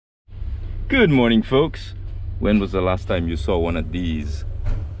Good morning, folks. When was the last time you saw one of these?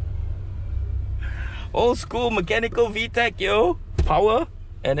 Old school mechanical VTEC, yo. Power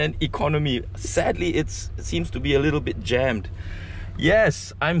and then economy. Sadly, it seems to be a little bit jammed.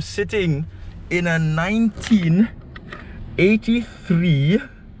 Yes, I'm sitting in a 1983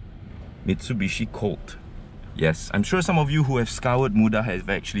 Mitsubishi Colt. Yes, I'm sure some of you who have scoured Muda have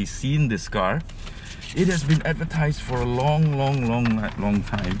actually seen this car. It has been advertised for a long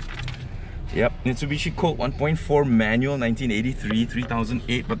time. Yep, Mitsubishi Colt 1.4 manual, 1983,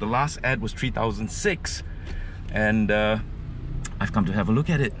 3008, but the last ad was 3006. And I've come to have a look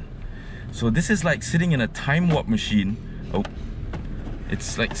at it. So this is like sitting in a time warp machine. Oh,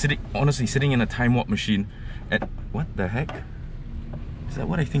 it's like honestly sitting in a time warp machine. And what the heck? Is that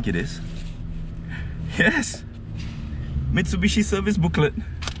what I think it is? Yes! Mitsubishi service booklet.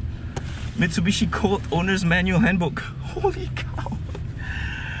 Mitsubishi Colt owner's manual handbook. Holy cow!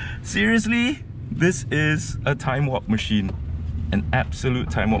 Seriously, this is a time warp machine, an absolute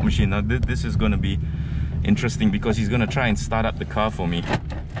time warp machine. Now this is going to be interesting because he's going to try and start up the car for me.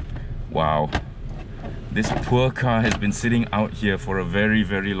 Wow, this poor car has been sitting out here for a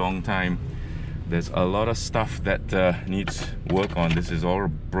very long time. There's a lot of stuff that needs work on. This is all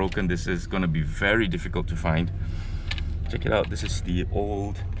broken. This is going to be very difficult to find. Check it out. This is the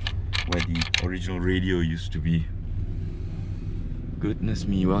old, where the original radio used to be. Goodness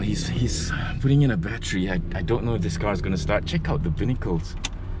me, well, he's putting in a battery. I don't know if this car is going to start. Check out the binnacles.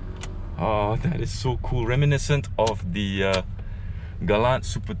 Oh, that is so cool. Reminiscent of the Galant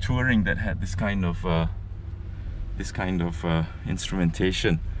Super Touring that had this kind of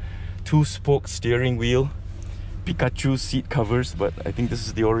instrumentation. 2-spoke steering wheel, Pikachu seat covers, but I think this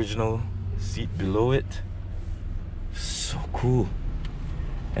is the original seat below it. So cool.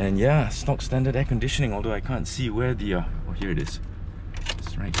 And yeah, stock standard air conditioning, although I can't see where the oh, here it is.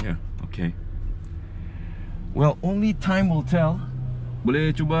 It's right here. Okay. Well, only time will tell.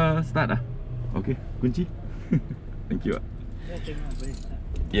 Boleh cuba start dah? Okay, kunci. Thank you.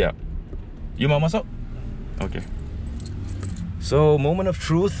 Yeah. You mau masuk? Okay. So, moment of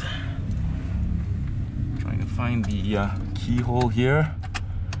truth. Trying to find the keyhole here.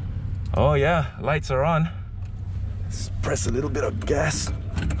 Oh yeah, lights are on. Let's press a little bit of gas.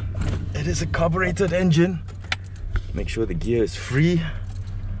 It is a carbureted engine. Make sure the gear is free.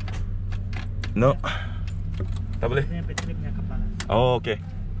 No. Tak boleh? Oh, okay.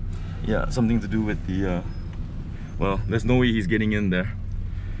 Yeah, something to do with the well, there's no way he's getting in there.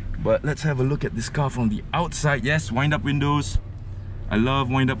 But let's have a look at this car from the outside. Yes, wind-up windows. I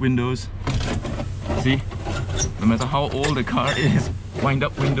love wind-up windows. See? No matter how old the car is,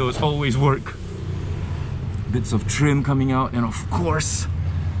 wind-up windows always work. Bits of trim coming out, and of course,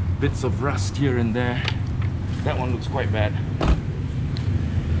 bits of rust here and there. That one looks quite bad.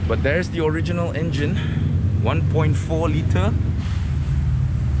 But there's the original engine. 1.4 liter,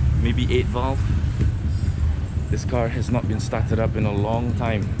 maybe 8 valve. This car has not been started up in a long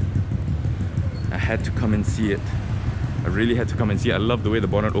time. I had to come and see it. I really had to come and see it. I love the way the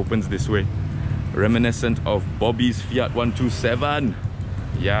bonnet opens this way. Reminiscent of Bobby's Fiat 127.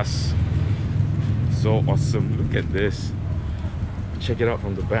 Yes. So awesome. Look at this. Check it out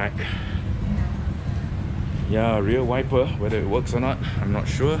from the back. Yeah, rear wiper, whether it works or not, I'm not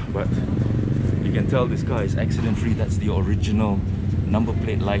sure, but you can tell this car is accident free. That's the original number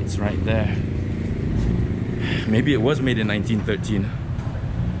plate lights right there. Maybe it was made in 1913,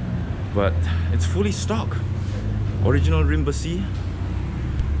 but it's fully stock. Original rim bussy,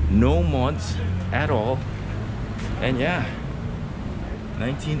 no mods at all, and yeah,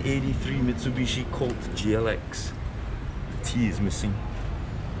 1983 Mitsubishi Colt GLX. T is missing.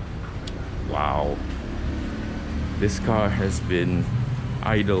 Wow. This car has been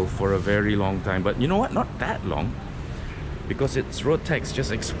idle for a very long time, but you know what? Not that long, because its road tax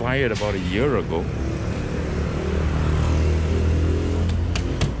just expired about a year ago.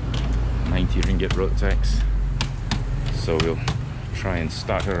 90 ringgit road tax. So we'll try and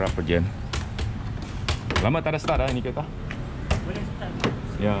start her up again. Lama tak ada start dah ni kereta? Boleh start.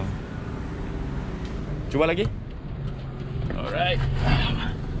 Ya. Cuba lagi. Alright.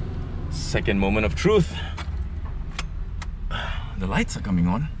 Second moment of truth. The lights are coming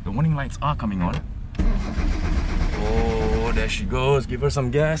on. The warning lights are coming on. Oh, there she goes. Give her some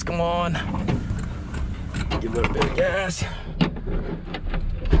gas. Come on. Give her a bit of gas.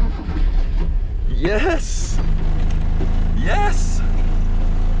 Yes. Yes.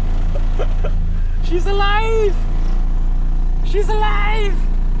 She's alive. She's alive.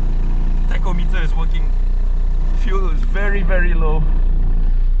 Tachometer is working. Fuel is very low.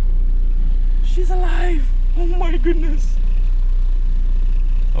 She's alive. Oh my goodness.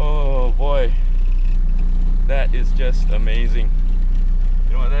 Oh boy. That is just amazing.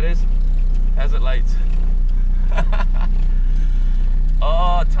 You know what that is? Hazard lights.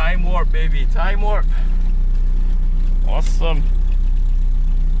 Oh, time warp, baby, time warp. Awesome.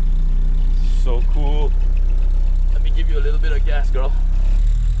 So cool. Let me give you a little bit of gas, girl.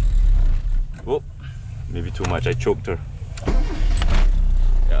 Oh, maybe too much. I choked her.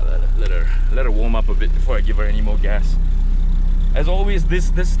 Yeah, let her warm up a bit before I give her any more gas. As always,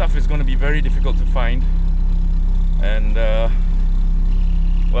 this stuff is going to be very difficult to find, and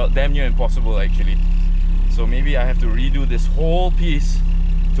well, damn near impossible actually. So maybe I have to redo this whole piece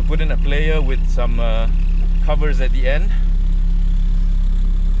to put in a player with some covers at the end.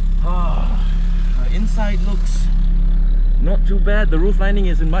 Inside looks not too bad. The roof lining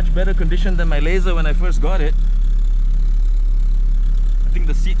is in much better condition than my Laser when I first got it. I think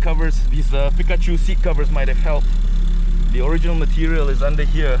the seat covers, these Pikachu seat covers might have helped. The original material is under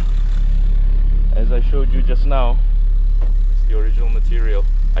here, as I showed you just now. It's the original material.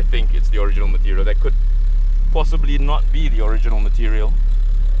 I think it's the original material. That could possibly not be the original material.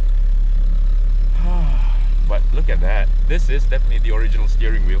 But look at that. This is definitely the original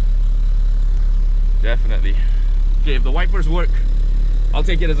steering wheel. Definitely. Okay, if the wipers work, I'll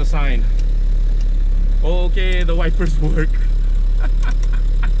take it as a sign. Okay, the wipers work.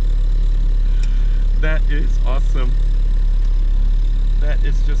 That is awesome. That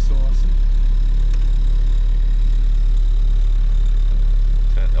is just so awesome.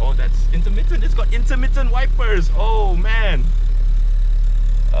 Oh, that's intermittent. It's got intermittent wipers. Oh man.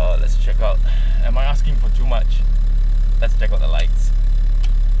 Oh, let's check out. Am I asking for too much? Let's check out the lights.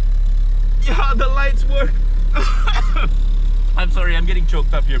 Yeah, the lights work. I'm sorry, I'm getting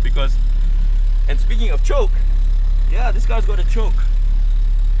choked up here because, and speaking of choke, yeah, this car's got a choke.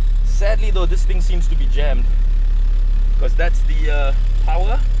 Sadly though, this thing seems to be jammed because that's the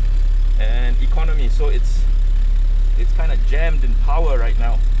power and economy, so it's kind of jammed in power right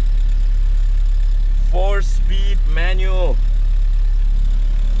now. 4-speed manual,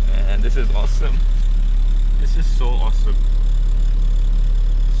 and this is awesome. This is so awesome.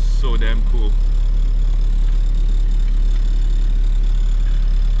 So damn cool.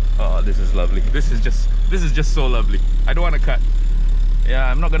 Oh, this is lovely. This is just so lovely. I don't want to cut. Yeah,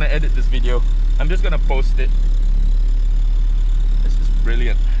 I'm not gonna edit this video. I'm just gonna post it. This is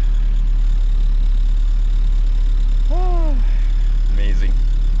brilliant. Oh, amazing.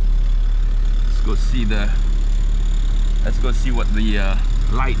 Let's go see what the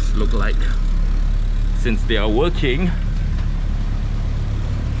lights look like since they are working.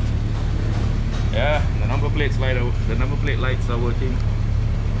 Yeah, the number plate lights are working.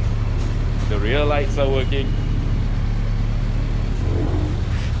 The rear lights are working.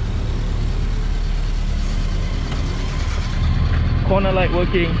 Corner light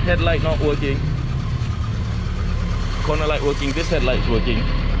working, headlight not working. Corner light working, this headlight's working.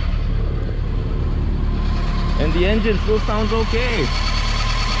 And the engine still sounds okay.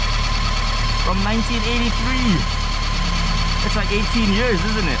 From 1983. It's like 18 years,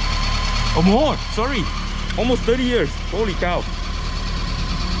 isn't it? Or more, sorry. Almost 30 years. Holy cow.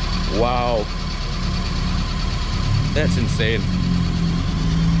 Wow. That's insane.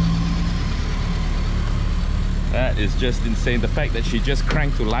 That is just insane. The fact that she just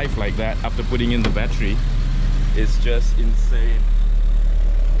cranked to life like that after putting in the battery is just insane.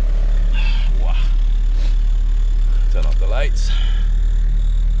 Wow. Turn off the lights.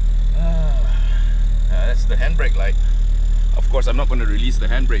 That's the handbrake light. Of course, I'm not going to release the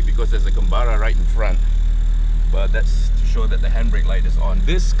handbrake because there's a Gambara right in front. But that's to show that the handbrake light is on.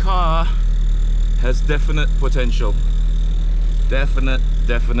 This car has definite potential. Definite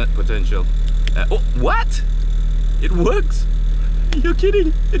potential. Oh, what? It works? You're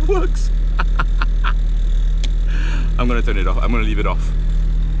kidding? It works. I'm gonna turn it off. I'm gonna leave it off.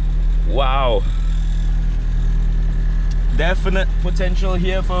 Wow. Definite potential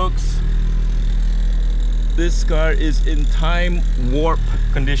here, folks. This car is in time warp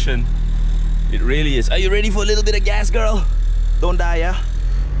condition. It really is. Are you ready for a little bit of gas, girl? Don't die, yeah?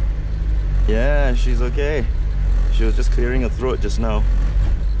 Yeah, she's okay. She was just clearing her throat just now.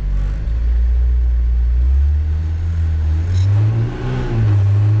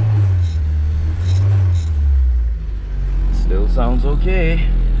 Still sounds okay.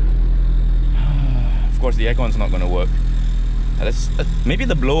 Of course, the aircon's not gonna work. Maybe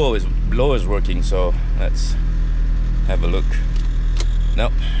the blower is working, so let's have a look.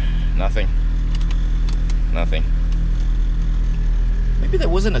 Nope, nothing. Maybe there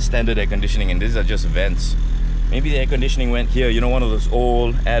wasn't a standard air conditioning and these are just vents. Maybe the air conditioning went here, you know, one of those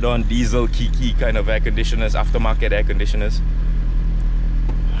old add-on diesel kiki kind of air conditioners, aftermarket air conditioners.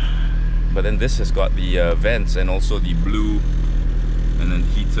 But then this has got the vents and also the blue and then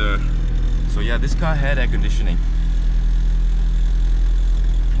heater. So yeah, this car had air conditioning.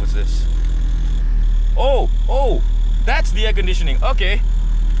 What's this? Oh, that's the air conditioning. Okay,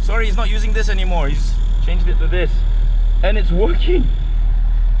 sorry, he's not using this anymore. He's changed it to this, and it's working.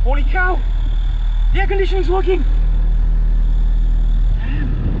 Holy cow, the air conditioning's working.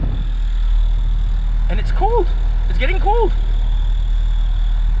 Damn. And it's cold. It's getting cold.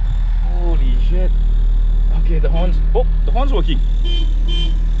 Holy shit. Okay, the horns. Oh, the horn's working.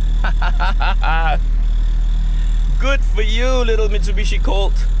 Good for you, little Mitsubishi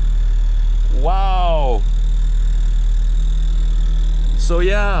Colt. Wow. So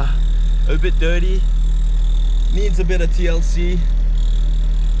yeah, a bit dirty. Needs a bit of TLC.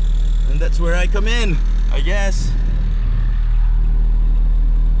 And that's where I come in, I guess.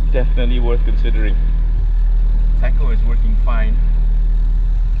 Definitely worth considering. Taco is working fine.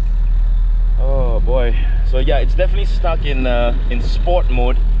 Oh boy. So yeah, it's definitely stuck in sport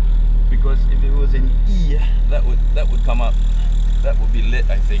mode, because if it was in E, that would come up. That would be lit,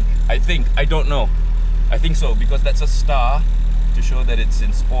 I think. I don't know. I think so, because that's a star to show that it's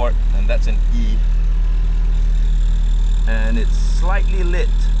in sport, and that's an E. And it's slightly lit.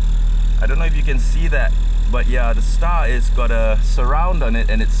 I don't know if you can see that, but yeah, the star is got a surround on it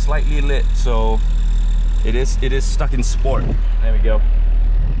and it's slightly lit, so it is stuck in sport. There we go.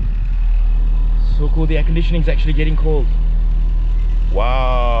 So cool, the air conditioning is actually getting cold.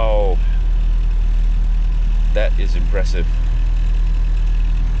 Wow, that is impressive.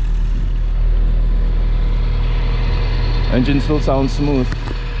 Engine still sounds smooth.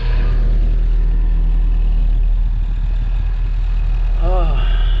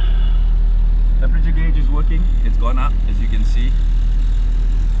 Temperature gauge is working. It's gone up, as you can see.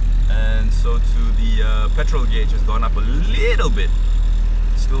 And so to the petrol gauge has gone up a little bit.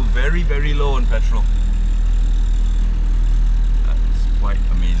 Still very, very low on petrol. That's quite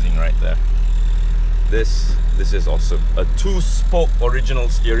amazing right there. This is awesome. A 2-spoke original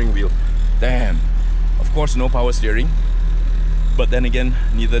steering wheel. Damn. Of course, no power steering. But then again,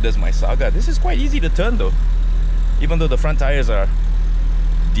 neither does my Saga. This is quite easy to turn though. Even though the front tires are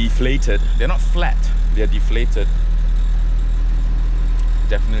deflated. They're not flat, they're deflated.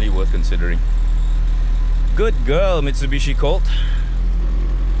 Definitely worth considering. Good girl, Mitsubishi Colt.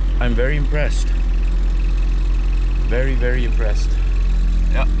 I'm very impressed. Very, very impressed.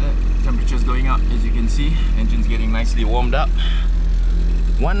 Yep, the temperature's going up, as you can see. Engine's getting nicely warmed up.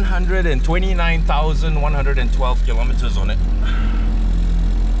 129,112 kilometers on it.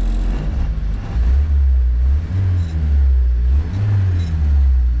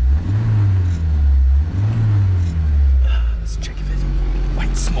 Let's check if there's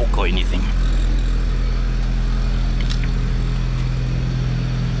white smoke or anything.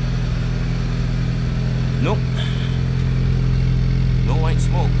 Nope. No white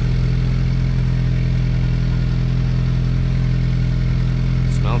smoke.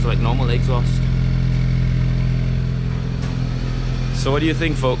 Smells like normal exhaust. So what do you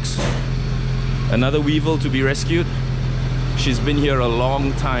think, folks? Another Weevil to be rescued? She's been here a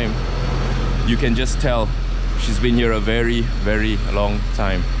long time. You can just tell she's been here a very, very long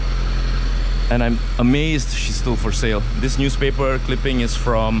time. And I'm amazed she's still for sale. This newspaper clipping is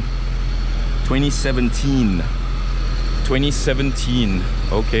from 2017. 2017.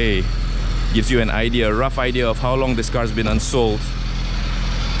 Okay. Gives you an idea, a rough idea of how long this car's been unsold.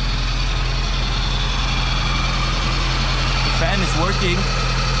 Fan is working,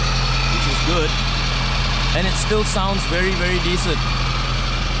 which is good, and it still sounds very, very decent.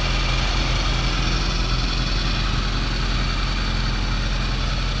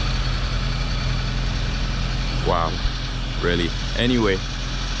 Wow, really. Anyway,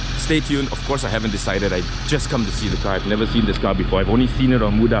 stay tuned. Of course, I haven't decided. I just come to see the car. I've never seen this car before. I've only seen it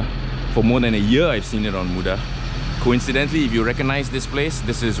on Muda. For more than a year, I've seen it on Muda. Coincidentally, if you recognize this place,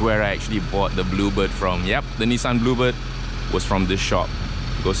 this is where I actually bought the Bluebird from. Yep, the Nissan Bluebird was from this shop.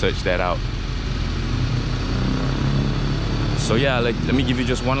 Go search that out. So yeah, let me give you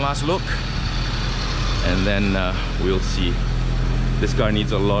just one last look, and then we'll see. This car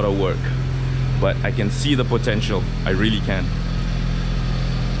needs a lot of work, but I can see the potential. I really can.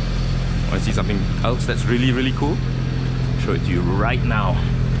 Want to see something else that's really, really cool? I'll show it to you right now.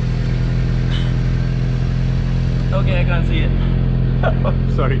 Okay, I can't see it.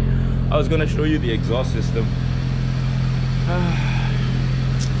 Sorry. I was gonna show you the exhaust system.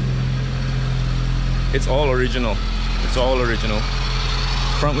 It's all original. It's all original.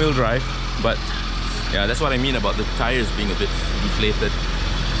 Front wheel drive, but yeah, that's what I mean about the tires being a bit deflated.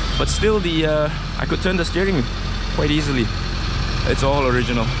 But still, I could turn the steering quite easily. It's all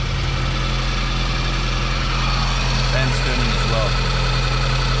original. balance turning as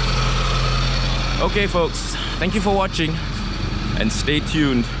well. Okay folks, thank you for watching and stay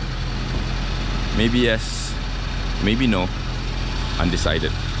tuned. Maybe yes, maybe no,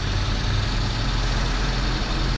 undecided.